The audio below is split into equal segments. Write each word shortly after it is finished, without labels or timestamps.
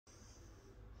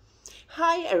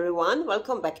Hi everyone,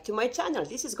 welcome back to my channel.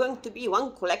 This is going to be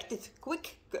one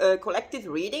quick collective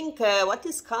reading. What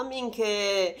is coming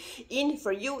in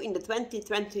for you in the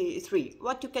 2023?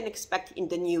 What you can expect in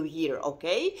the new year,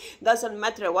 okay? Doesn't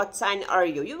matter what sign are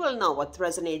you. You will know what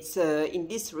resonates in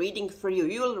this reading for you.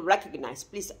 You will recognize.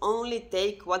 Please only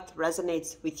take what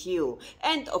resonates with you.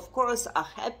 And of course, a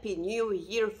happy new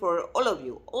year for all of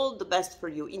you. All the best for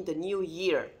you in the new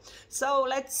year. So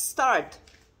let's start.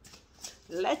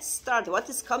 Let's start. What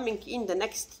is coming in the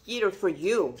next year for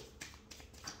you?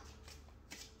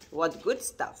 What good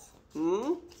stuff?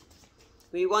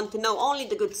 We want to know only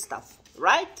the good stuff,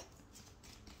 right?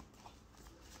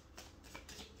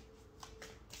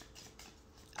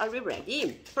 Are we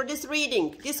ready for this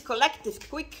reading? This collective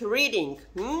quick reading?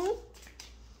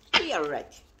 We are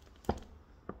ready.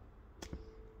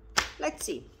 Let's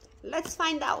see. Let's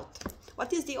find out.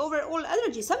 What is the overall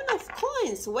energy? 7 of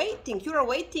coins, waiting. You are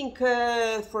waiting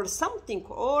for something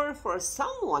or for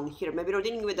someone here. Maybe you're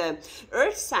dealing with an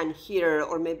earth sign here,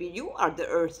 or maybe you are the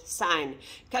earth sign.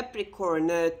 Capricorn,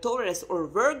 Taurus, or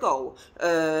Virgo.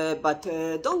 But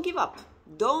don't give up.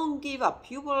 Don't give up.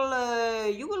 You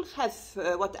will have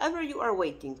whatever you are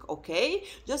waiting, okay?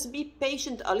 Just be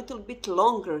patient a little bit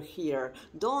longer here.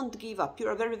 Don't give up. You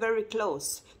are very, very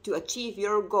close to achieve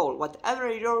your goal,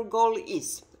 whatever your goal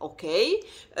is. Okay,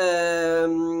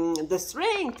 the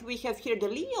strength we have here, the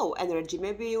Leo energy.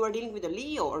 Maybe you are dealing with a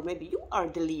Leo, or maybe you are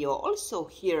the Leo also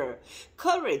here.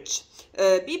 Courage,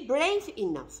 be brave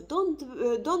enough.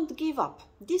 Don't give up.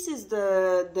 This is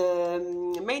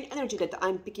the main energy that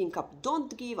I'm picking up.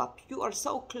 Don't give up. You are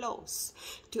so close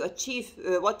to achieve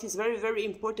what is very, very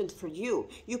important for you.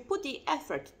 You put the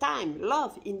effort, time,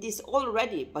 love in this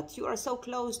already, but you are so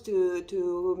close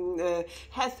to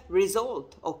have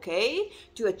result. Okay,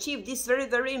 to achieve this very,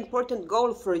 very important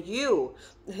goal for you.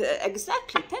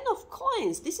 Exactly, 10 of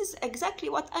coins. This is exactly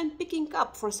what I'm picking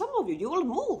up. For some of you, you will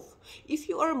move. If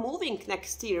you are moving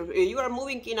next year, you are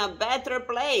moving in a better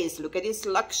place. Look at this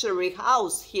luxury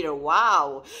house here.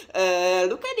 Wow.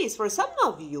 Look at this. For some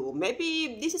of you,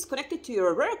 maybe this is connected to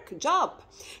your work, job.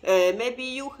 Maybe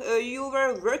you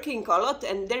were working a lot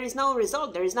and there is no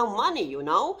result. There is no money, you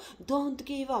know. Don't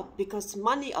give up, because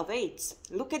money awaits.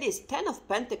 Look at this, 10 of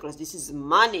Pentacles. This is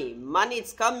money. Money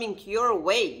is coming your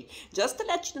way. Just to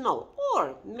let you know.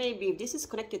 Or maybe if this is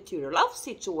connected to your love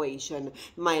situation,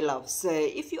 my loves,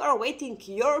 if you are waiting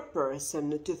your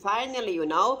person to finally, you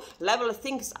know, level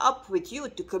things up with you,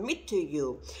 to commit to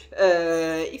you,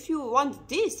 if you want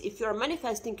this, if you are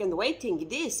manifesting and waiting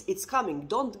this, it's coming.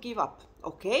 Don't give up,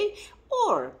 okay?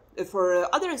 Or for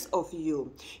others of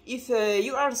you, if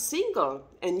you are single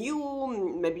and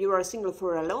maybe you are single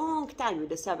for a long time with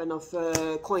the 7 of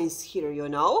coins here, you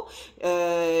know,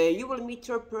 you will meet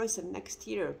your person next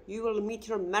year. You will meet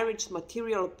your marriage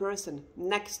material person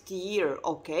next year,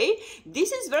 okay?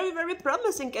 This is very, very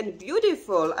promising and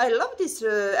beautiful. I love this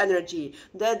energy.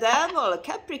 The Devil,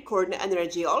 Capricorn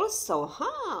energy also,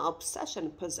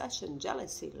 obsession, possession,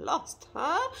 jealousy, lust,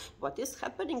 What is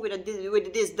happening with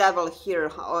this Devil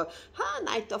here?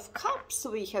 Knight of Cups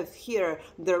we have here.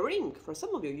 The ring. For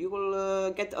some of you, you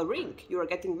will get a ring. You are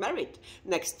getting married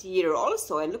next year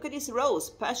also. And look at this Rose,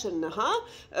 passion,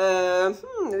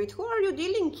 with who are you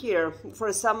dealing here?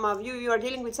 For some of you, you are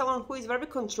dealing with someone who is very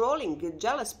controlling,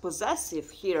 jealous, possessive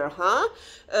here,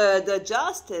 the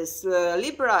Justice,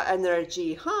 Libra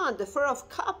energy, the 4 of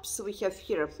Cups we have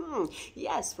here.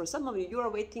 Yes, for some of you, you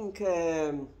are waiting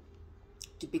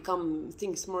to become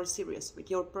things more serious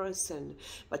with your person,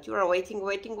 but you are waiting,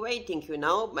 you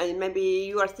know, and maybe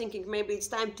you are thinking maybe it's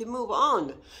time to move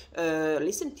on.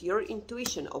 Listen to your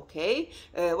intuition, okay?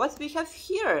 What we have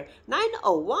here, 9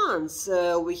 of Wands,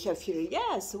 we have here,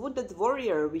 yes, Wounded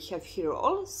Warrior we have here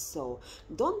also.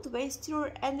 Don't waste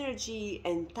your energy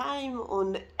and time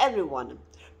on everyone.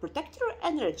 Protect your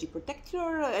energy,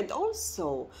 and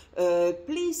also,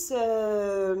 please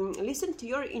listen to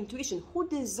your intuition. Who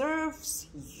deserves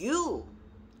you?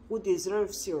 Who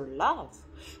deserves your love?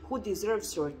 Who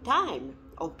deserves your time?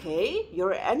 Okay,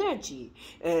 your energy.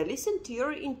 Listen to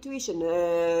your intuition.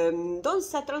 Don't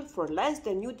settle for less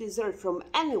than you deserve from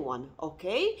anyone,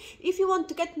 okay? If you want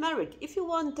to get married, if you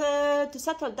want to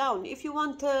settle down, if you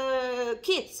want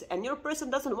kids and your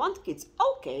person doesn't want kids,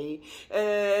 okay,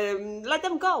 let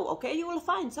them go, okay? You will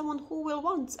find someone who will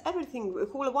want everything,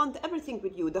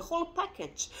 with you, the whole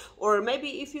package. Or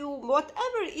maybe if you,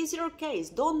 whatever is your case,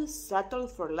 don't settle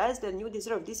for less than you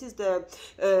deserve. This is the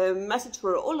message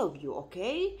for all of you, okay?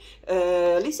 okay?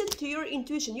 Listen to your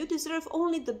intuition. You deserve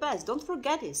only the best. Don't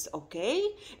forget this, okay?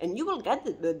 And you will get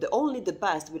only the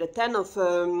best with the 10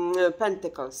 of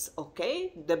Pentacles,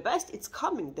 okay? The best is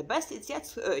coming. The best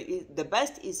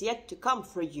is yet to come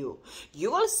for you.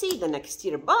 You will see the next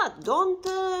year, but don't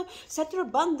set your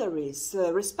boundaries.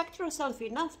 Respect yourself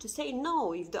enough to say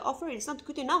no if the offer is not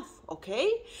good enough, okay?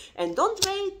 And don't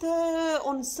wait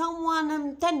on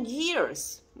someone 10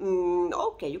 years.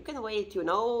 Okay, you can wait, you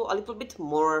know, a little bit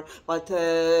more, but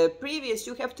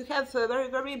you have to have a very,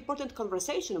 very important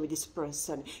conversation with this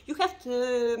person. You have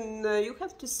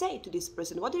to say to this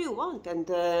person, what do you want, and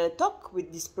talk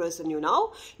with this person, you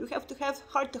know. You have to have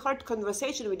heart-to-heart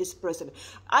conversation with this person.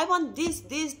 I want this.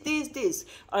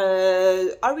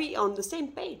 Are we on the same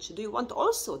page? Do you want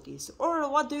also this, or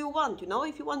what do you want? You know,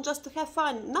 if you want just to have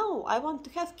fun, no, I want to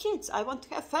have kids, I want to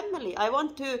have family, I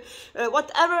want to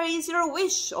whatever is your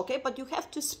wish. Okay, but you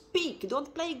have to speak.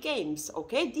 Don't play games.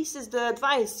 Okay, this is the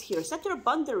advice here. Set your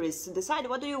boundaries. Decide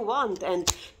what do you want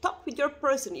and talk with your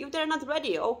person. If they're not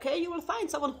ready, okay, you will find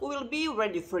someone who will be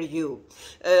ready for you.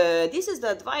 This is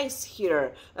the advice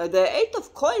here. The 8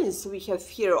 of Coins we have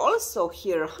here also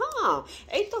here.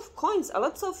 8 of Coins. A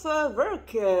lot of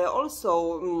work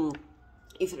also.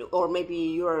 Or maybe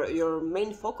your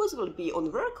main focus will be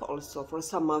on work also for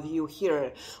some of you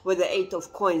here with the 8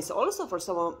 of Coins also for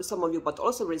some of you, but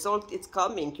also result is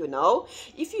coming, you know.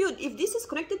 If this is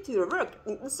connected to your work,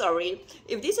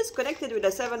 if this is connected with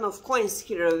the 7 of Coins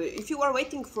here, if you are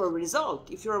waiting for a result,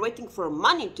 if you are waiting for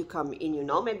money to come in, you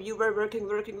know, maybe you were working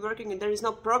and there is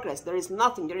no progress, there is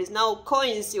nothing, there is no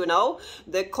coins, you know.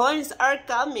 The coins are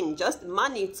coming, just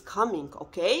money is coming,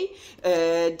 okay?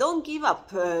 Don't give up.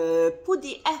 Put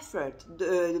the effort,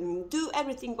 do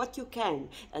everything what you can,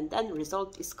 and then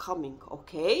result is coming,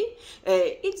 okay?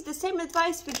 It's the same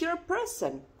advice with your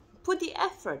person. Put the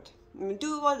effort.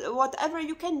 Do whatever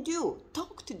you can do.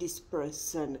 Talk to this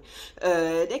person.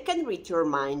 They can read your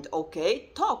mind,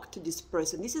 okay? Talk to this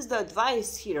person. This is the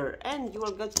advice here, and you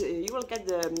will get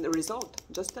the result.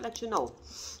 Just to let you know.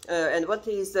 And what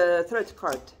is the third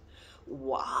card?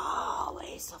 Wow,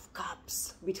 Ace of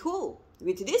Cups. With who?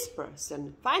 With this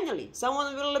person. Finally,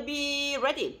 someone will be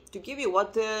ready to give you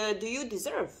what do you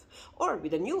deserve, or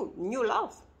with a new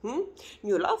love.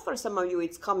 New love for some of you,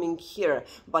 it's coming here.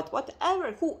 But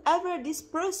whoever this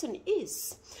person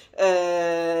is,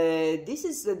 this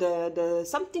is the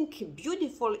something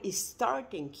beautiful is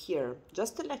starting here,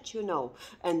 just to let you know.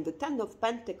 And the 10 of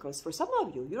Pentacles, for some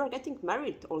of you, you are getting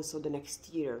married also the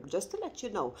next year, just to let you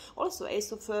know. Also,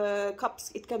 Ace of Cups,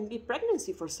 it can be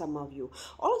pregnancy for some of you.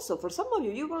 Also, for some of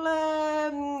you, you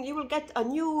will get a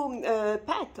new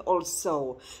pet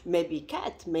also. Maybe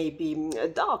cat, maybe a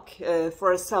dog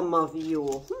for some of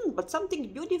you. But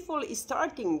something beautiful is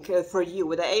starting for you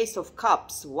with the Ace of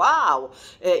Cups. Wow!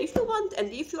 If you want,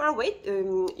 and if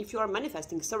you are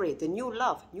manifesting, the new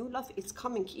love is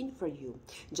coming in for you.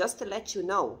 Just to let you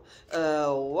know.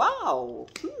 Wow!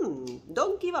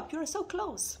 Don't give up. You are so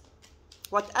close.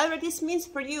 Whatever this means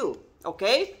for you.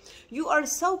 Okay, you are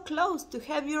so close to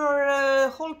have your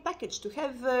whole package, to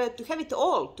have it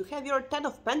all, to have your 10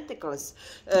 of Pentacles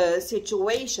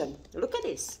situation. Look at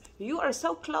this. You are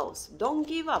so close. Don't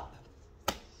give up.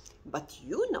 But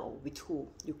you know with who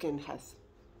you can have.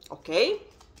 Okay,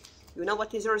 you know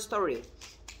what is your story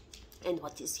and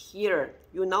what is here.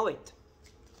 You know it.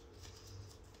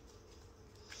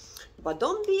 But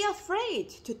don't be afraid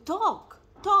to talk.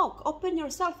 Open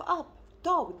yourself up.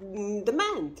 Talk,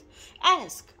 demand,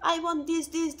 ask. I want this.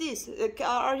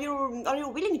 Are you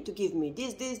willing to give me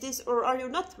this, or are you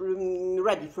not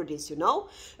ready for this? You know,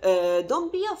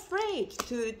 don't be afraid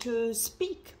to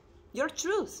speak your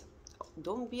truth.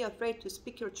 Don't be afraid to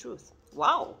speak your truth.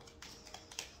 Wow.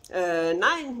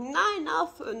 Nine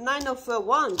of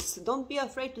Wands. Don't be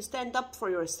afraid to stand up for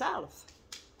yourself.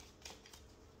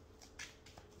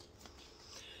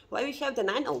 Why we have the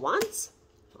 9 of Wands?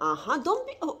 Don't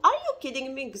be, are you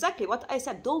kidding me? Exactly what I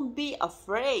said. Don't be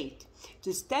afraid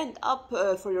to stand up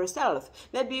for yourself.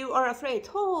 Maybe you are afraid,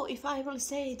 oh, if I will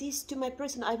say this to my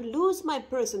person, I will lose my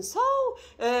person. So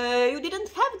you didn't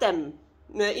have them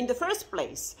in the first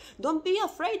place. Don't be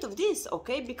afraid of this,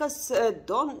 okay? Because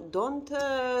don't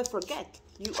forget,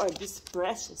 you are this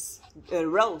precious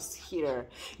rose here.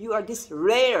 You are this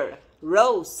rare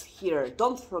rose here.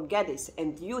 Don't forget this,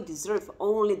 and you deserve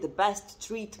only the best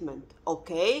treatment,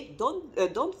 okay?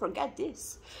 Don't forget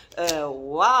this.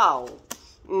 Wow.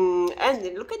 And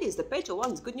look at this, the Page of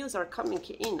Wands. Good news are coming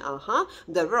in.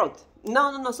 The World.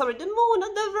 No, sorry, the moon,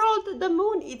 not the world, the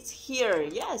moon, it's here.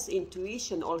 Yes,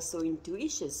 intuition, also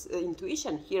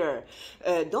intuition here.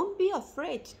 Don't be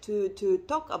afraid to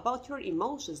talk about your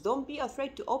emotions. Don't be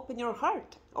afraid to open your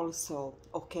heart also,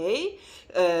 okay?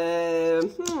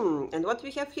 And what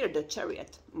we have here, the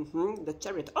chariot. The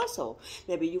chariot also.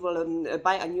 Maybe you will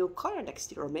buy a new car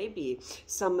next year, or maybe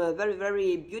some very,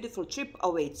 very beautiful trip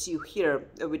awaits you here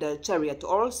with a chariot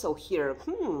also here.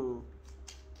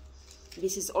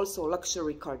 This is also a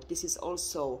luxury card. This is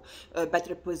also a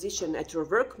better position at your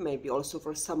work, maybe also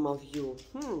for some of you.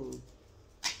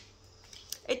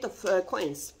 Eight of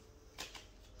Coins.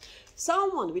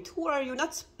 Someone with who are you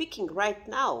not speaking right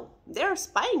now? They're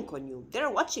spying on you. They're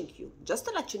watching you. Just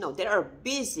to let you know, they are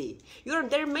busy. You're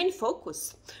their main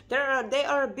focus. They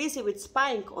are busy with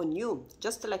spying on you.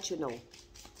 Just to let you know.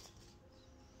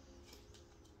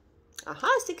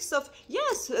 Six of,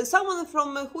 yes, someone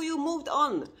from who you moved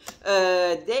on.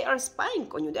 They are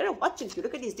spying on you. They are watching you.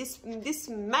 Look at this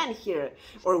man here,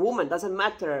 or woman, doesn't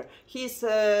matter. He's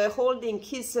holding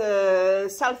his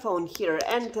cell phone here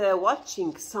and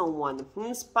watching someone,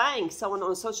 spying someone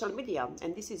on social media.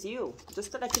 And this is you.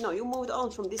 Just to let you know, you moved on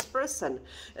from this person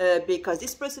because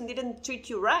this person didn't treat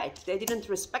you right. They didn't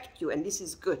respect you, and this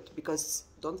is good because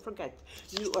don't forget,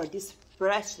 you are this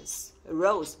precious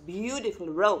rose, beautiful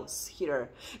rose here,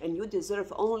 and you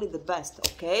deserve only the best,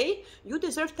 okay? You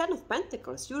deserve 10 of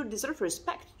Pentacles. You deserve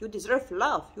respect. You deserve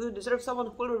love. You deserve someone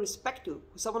who will respect you,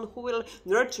 someone who will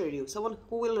nurture you, someone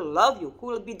who will love you, who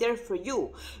will be there for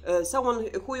you, someone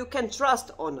who you can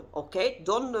trust on, okay?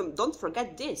 Don't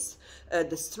forget this.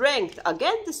 The strength,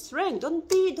 again, the strength. Don't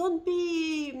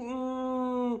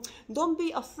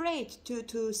be afraid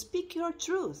to speak your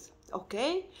truth.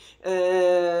 Okay,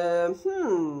 and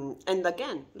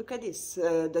again, look at this,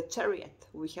 the chariot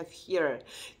we have here.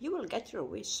 You will get your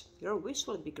wish. Your wish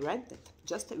will be granted.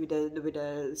 Just with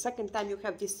the second time you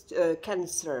have this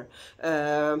Cancer.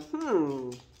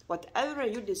 Whatever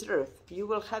you deserve, you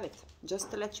will have it. Just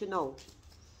to let you know.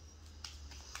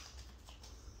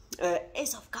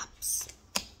 Ace of Cups.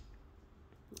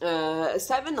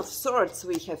 Seven of Swords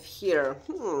we have here,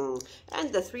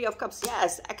 and the Three of Cups.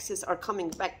 Yes, exes are coming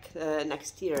back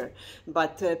next year,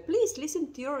 but please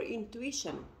listen to your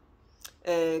intuition.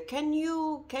 Can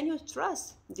you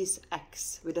trust this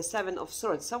ex with the Seven of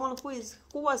Swords? Someone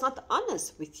who was not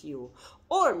honest with you,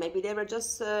 or maybe they were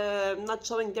just not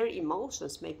showing their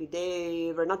emotions. Maybe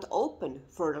they were not open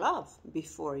for love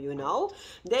before. You know,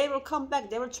 they will come back.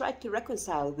 They will try to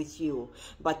reconcile with you.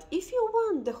 But if you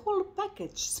want the whole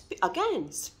package, again,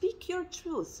 speak your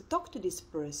truth. Talk to this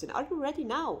person. Are you ready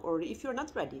now? Or if you're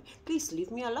not ready, please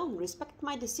leave me alone. Respect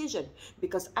my decision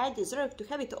because I deserve to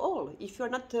have it all. If you're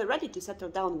not ready to settle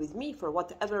down with me for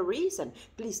whatever reason,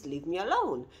 please leave me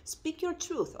alone. Speak your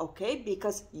truth, okay?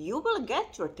 Because you will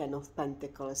get your 10 of Pentacles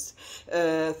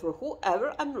for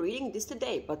whoever I'm reading this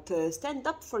today. But stand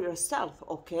up for yourself,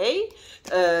 okay?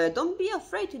 Don't be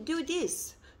afraid to do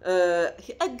this.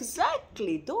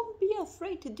 Exactly, don't be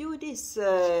afraid to do this.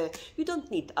 You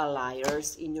don't need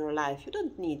liars in your life. You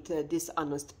don't need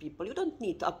dishonest people. You don't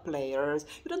need players.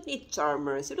 You don't need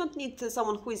charmers. You don't need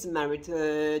someone who is married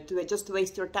to just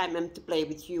waste your time and to play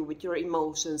with you, with your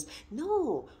emotions.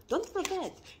 No, don't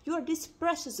forget, you are this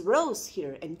precious rose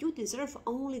here and you deserve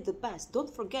only the best. Don't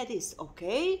forget this,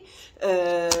 okay?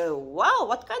 Wow,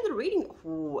 what kind of reading?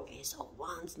 Ooh, Ace of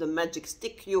Wands, the magic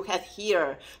stick you have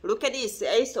here. Look at this,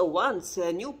 Ace of Wands,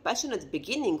 new passionate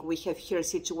beginning we have here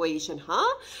situation,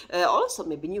 huh? Also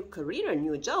maybe new career,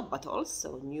 new job, but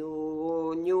also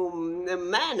new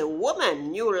man, woman,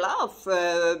 new love,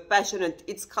 passionate,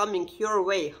 it's coming your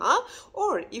way, huh?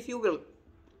 Or if you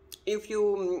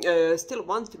still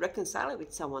want to reconcile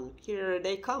with someone, here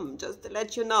they come, just to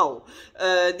let you know.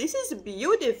 This is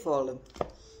beautiful.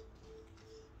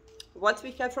 What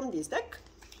we have from this deck?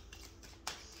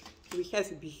 We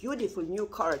have beautiful new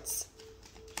cards.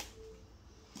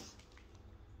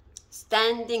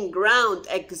 Standing ground,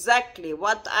 exactly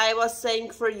what I was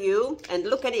saying for you. And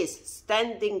look at this,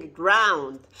 standing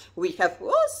ground. We have,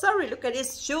 oh, sorry, look at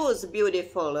these shoes,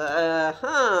 beautiful.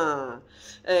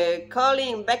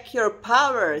 Calling back your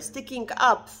power, sticking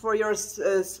up for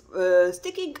yourself.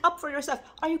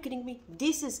 Are you kidding me?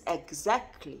 This is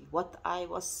exactly what I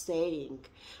was saying.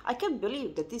 I can't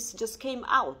believe that this just came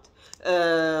out.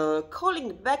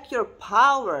 Calling back your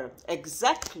power,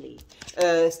 exactly.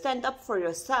 Stand up for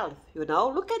yourself, you know.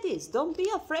 Look at this. Don't be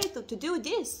afraid to do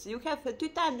this. You have 2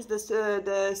 times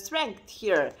the strength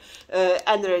here,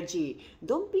 energy.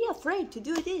 Don't be afraid to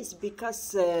do this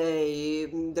because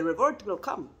the reward will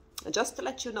come. Just to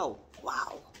let you know.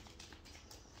 Wow.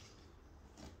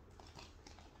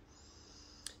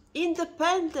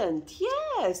 Independent,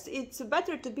 yes, it's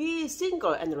better to be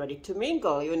single and ready to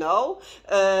mingle, you know,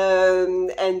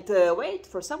 and wait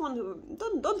for someone who,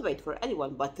 don't wait for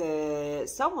anyone, but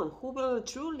someone who will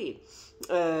truly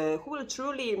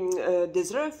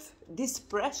deserve this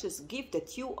precious gift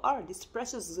that you are, this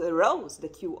precious rose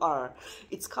that you are.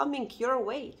 It's coming your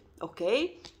way,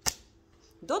 okay?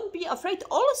 Don't be afraid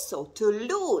also to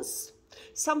lose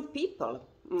some people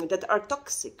that are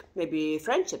toxic, maybe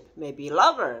friendship, maybe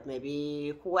lover,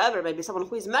 maybe whoever, maybe someone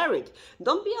who is married.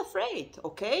 Don't be afraid,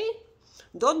 okay?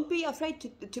 Don't be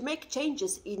afraid to make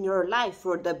changes in your life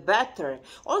for the better.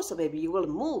 Also, maybe you will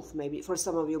move, maybe for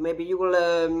some of you, maybe you will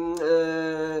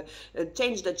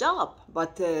change the job,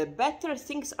 but better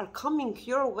things are coming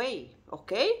your way,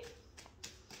 okay?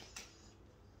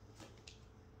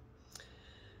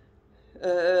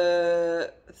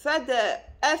 Fed the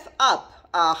F up.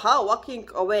 Aha, walking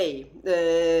away,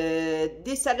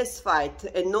 dissatisfied,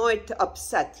 annoyed,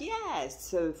 upset.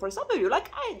 Yes, for some of you, like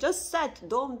I just said,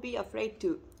 don't be afraid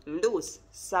to lose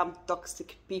some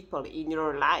toxic people in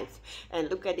your life. And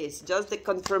look at this, just the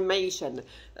confirmation.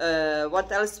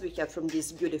 What else we have from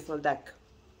this beautiful deck?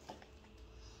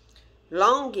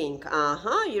 Longing,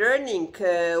 yearning,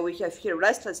 we have here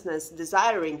restlessness,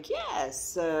 desiring,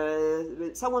 yes,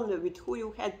 someone with who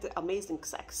you had amazing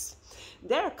sex.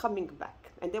 They're coming back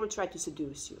and they will try to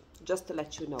seduce you, just to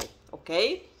let you know,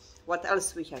 okay? What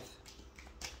else we have?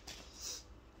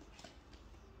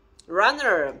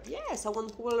 Runner, yeah, someone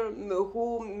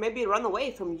who maybe run away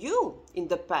from you in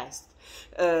the past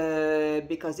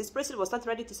because this person was not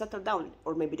ready to settle down,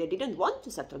 or maybe they didn't want to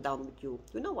settle down with you.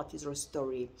 You know what is your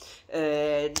story.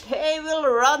 They will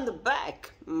run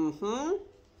back,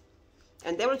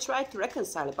 and they will try to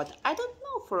reconcile, but I don't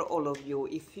know for all of you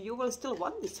if you will still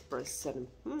want this person.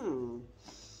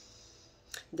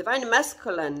 Divine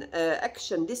masculine,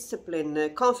 action,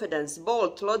 discipline, confidence,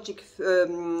 bold, logic,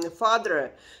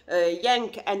 father,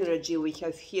 yang energy we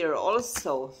have here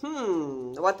also.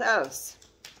 What else?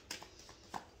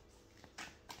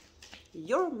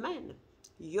 Your man,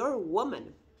 your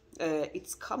woman,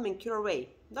 it's coming your way.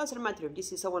 Doesn't matter if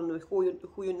this is someone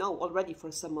who you know already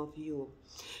for some of you,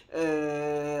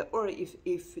 or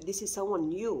if this is someone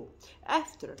new.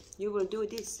 After you will do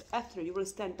this, after you will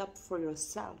stand up for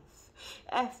yourself,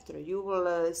 after you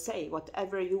will say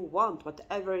whatever you want,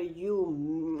 whatever you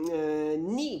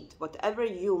need, whatever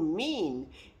you mean,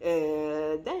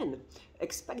 then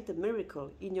expect a miracle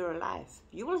in your life.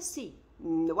 You will see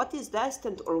what is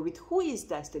destined, or with who is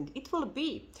destined. It will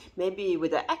be maybe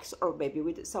with an ex, or maybe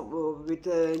with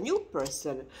a new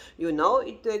person. You know,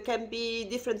 it can be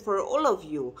different for all of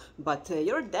you, but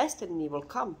your destiny will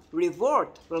come. Reward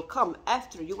will come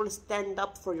after you will stand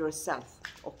up for yourself,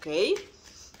 okay?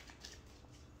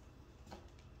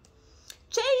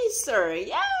 Chaser,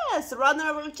 yes,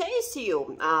 runner will chase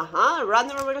you.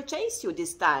 Runner will chase you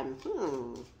this time.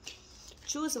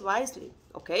 Choose wisely,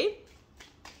 okay?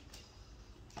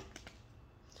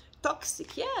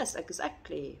 Toxic, yes,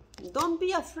 exactly. Don't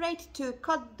be afraid to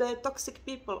cut the toxic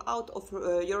people out of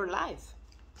your life.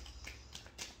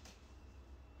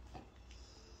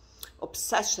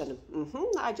 Obsession.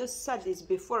 I just said this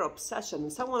before,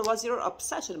 obsession. Someone was your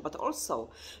obsession, but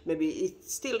also maybe it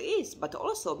still is, but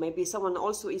also maybe someone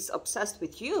also is obsessed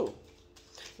with you.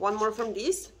 One more from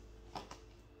this.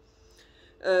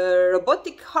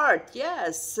 Robotic heart,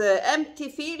 yes. Empty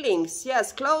feelings,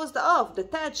 yes. Closed off,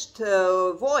 detached,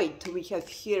 void we have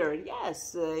here.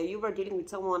 Yes, you were dealing with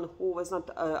someone who was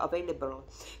not available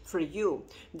for you.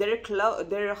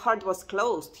 Their heart was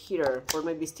closed here, or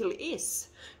maybe still is.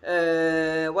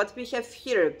 What we have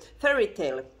here? Fairy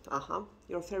tale.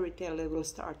 Your fairy tale will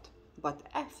start, but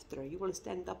after you will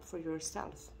stand up for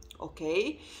yourself.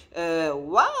 Okay,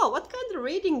 wow, what kind of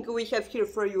reading we have here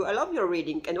for you? I love your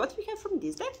reading. And what we have from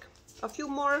this deck? A few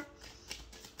more.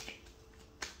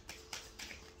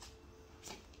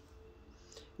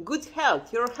 Good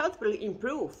health. Your health will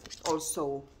improve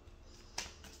also,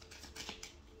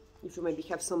 if you maybe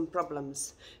have some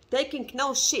problems. Taking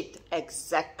no shit.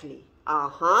 Exactly.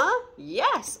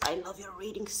 Yes, I love your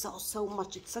reading so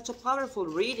much. It's such a powerful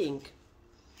reading.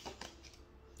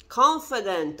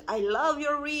 Confident. I love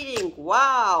your reading.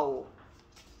 Wow.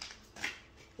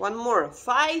 One more.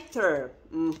 Fighter.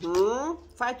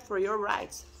 Fight for your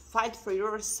rights. Fight for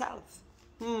yourself.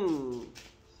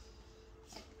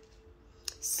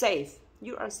 Safe.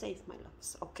 You are safe, my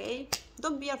loves. Okay?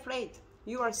 Don't be afraid.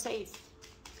 You are safe.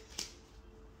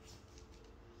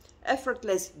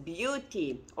 Effortless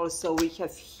beauty. Also we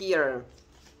have here.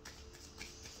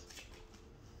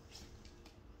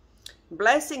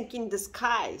 Blessing in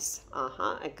disguise.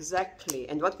 Exactly.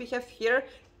 And what we have here?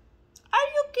 Are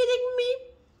you kidding me?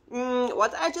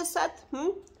 What I just said?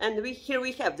 And here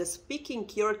we have the speaking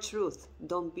your truth.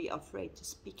 Don't be afraid to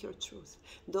speak your truth.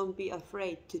 Don't be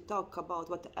afraid to talk about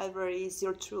whatever is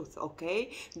your truth,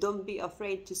 okay? Don't be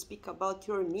afraid to speak about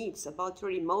your needs, about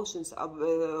your emotions,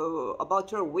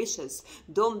 about your wishes.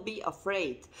 Don't be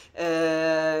afraid.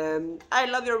 I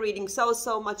love your reading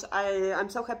so much. I'm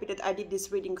so happy that I did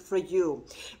this reading for you.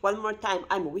 One more time,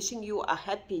 I'm wishing you a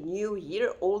happy new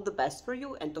year. All the best for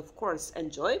you. And of course,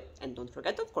 enjoy. And don't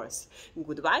forget, of course,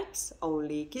 good vibes,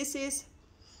 only kisses.